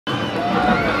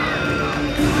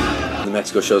the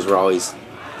Mexico shows were always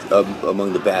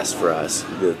among the best for us.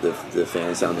 The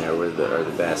fans down there are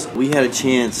the best. We had a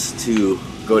chance to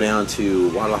go down to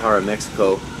Guadalajara,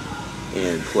 Mexico,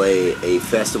 and play a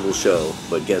festival show,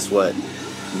 but guess what?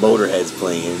 Motörhead's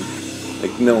playing.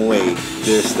 Like, no way.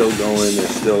 They're still going, they're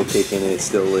still kicking it,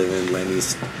 still living.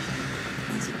 Lemmy's,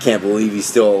 can't believe he's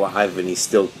still alive and he's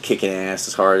still kicking ass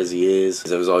as hard as he is.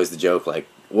 It was always the joke, like,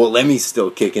 well, Lemmy's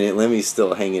still kicking it, Lemmy's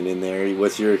still hanging in there.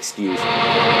 What's your excuse?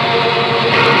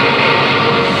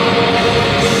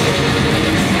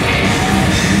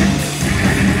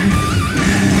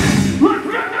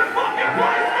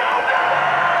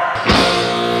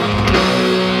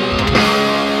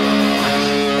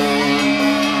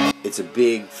 It's a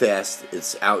big fest,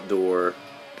 it's outdoor,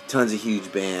 tons of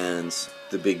huge bands.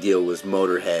 The big deal was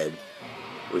Motörhead,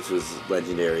 which was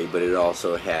legendary, but it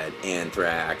also had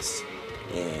Anthrax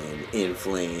and In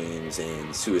Flames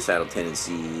and Suicidal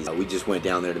Tendencies. We just went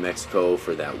down there to Mexico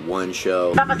for that one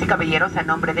show. Damas y caballeros, en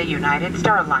nombre de United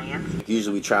Star Alliance.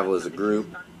 Usually we travel as a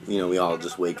group. You know, we all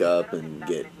just wake up and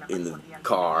get in the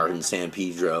car in San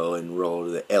Pedro and roll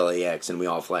to the LAX and we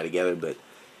all fly together, but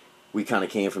we kind of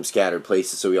came from scattered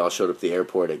places, so we all showed up at the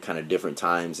airport at kind of different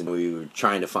times, and we were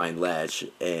trying to find Lech,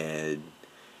 and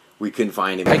we couldn't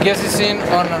find him. I guess he's in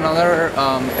on another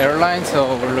airline,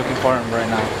 so we're looking for him right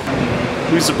now.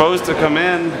 He was supposed to come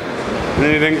in, and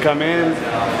then he didn't come in.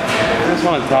 I just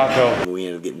want a taco. We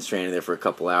ended up getting stranded there for a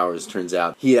couple hours. Turns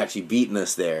out he had actually beaten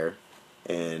us there,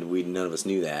 and none of us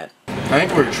knew that. I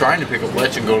think we were trying to pick up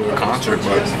Lech and go to the concert,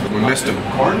 but we missed him.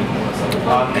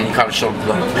 And he caught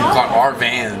our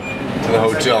van to the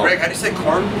hotel. Greg, how do you say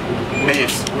corn?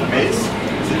 Maize. Maize?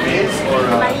 Is it maize or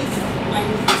maize?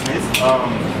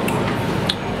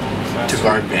 Took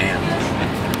our van.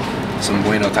 Some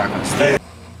bueno tacos.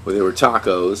 Well, there were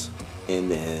tacos, and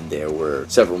then there were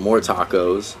several more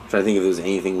tacos. I'm trying to think if there was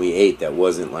anything we ate that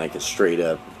wasn't like a straight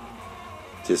up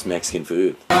just Mexican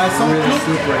food. Club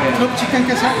chicken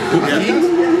queso?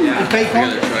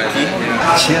 Bacon?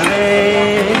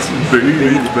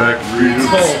 Beans, back ribs,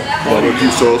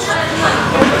 barbecue sauce.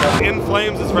 In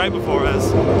Flames is right before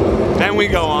us. Then we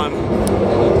go on.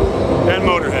 Then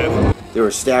Motörhead. They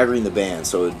were staggering the band,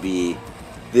 so it would be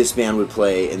this band would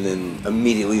play, and then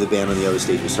immediately the band on the other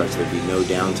stage would start, so there'd be no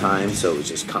downtime, so it was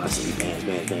just constantly bands.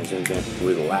 We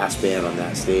were the last band on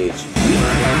that stage.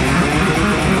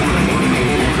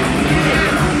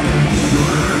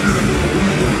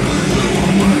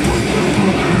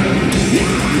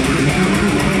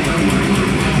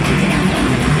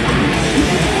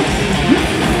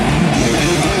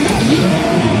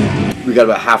 We got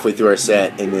about halfway through our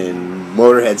set, and then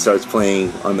Motörhead starts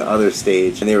playing on the other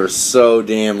stage, and they were so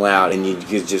damn loud, and you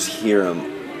could just hear them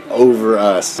over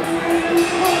us. You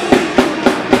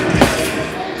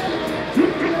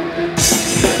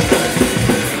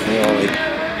know, like,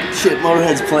 shit,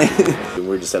 Motörhead's playing. And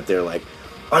we're just up there like,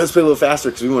 oh, let's play a little faster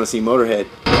because we want to see Motörhead.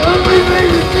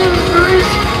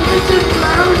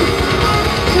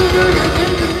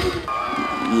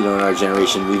 You know, in our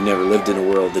generation, we've never lived in a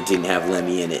world that didn't have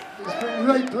Lemmy in it. It's been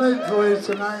great playing for you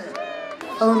tonight.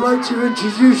 I would like to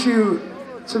introduce you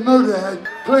to Motörhead.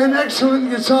 Playing excellent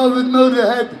guitar with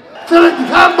Motörhead, Philip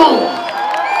Campbell.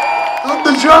 On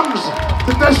the drums,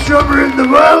 the best drummer in the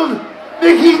world,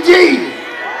 Mickey D.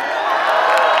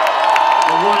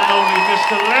 The one and only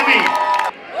Mr. Lemmy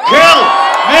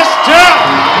Kilmister.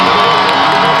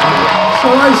 So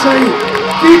I say,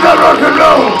 Viva rock and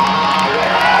roll!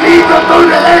 Viva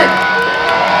Motörhead!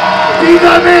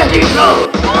 Viva Mexico!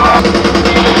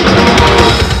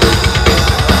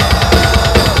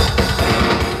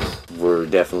 We're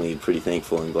definitely pretty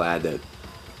thankful and glad that,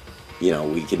 you know,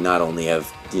 we could not only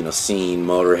have, you know, seen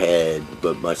Motörhead,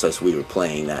 but much less we were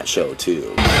playing that show too.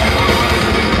 So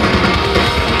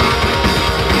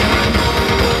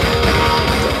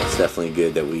it's definitely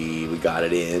good that we got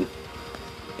it in,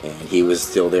 and he was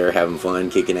still there having fun,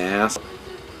 kicking ass.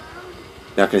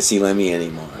 Not going to see Lemmy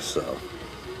anymore, so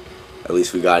at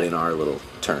least we got in our little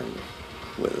turn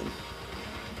with him.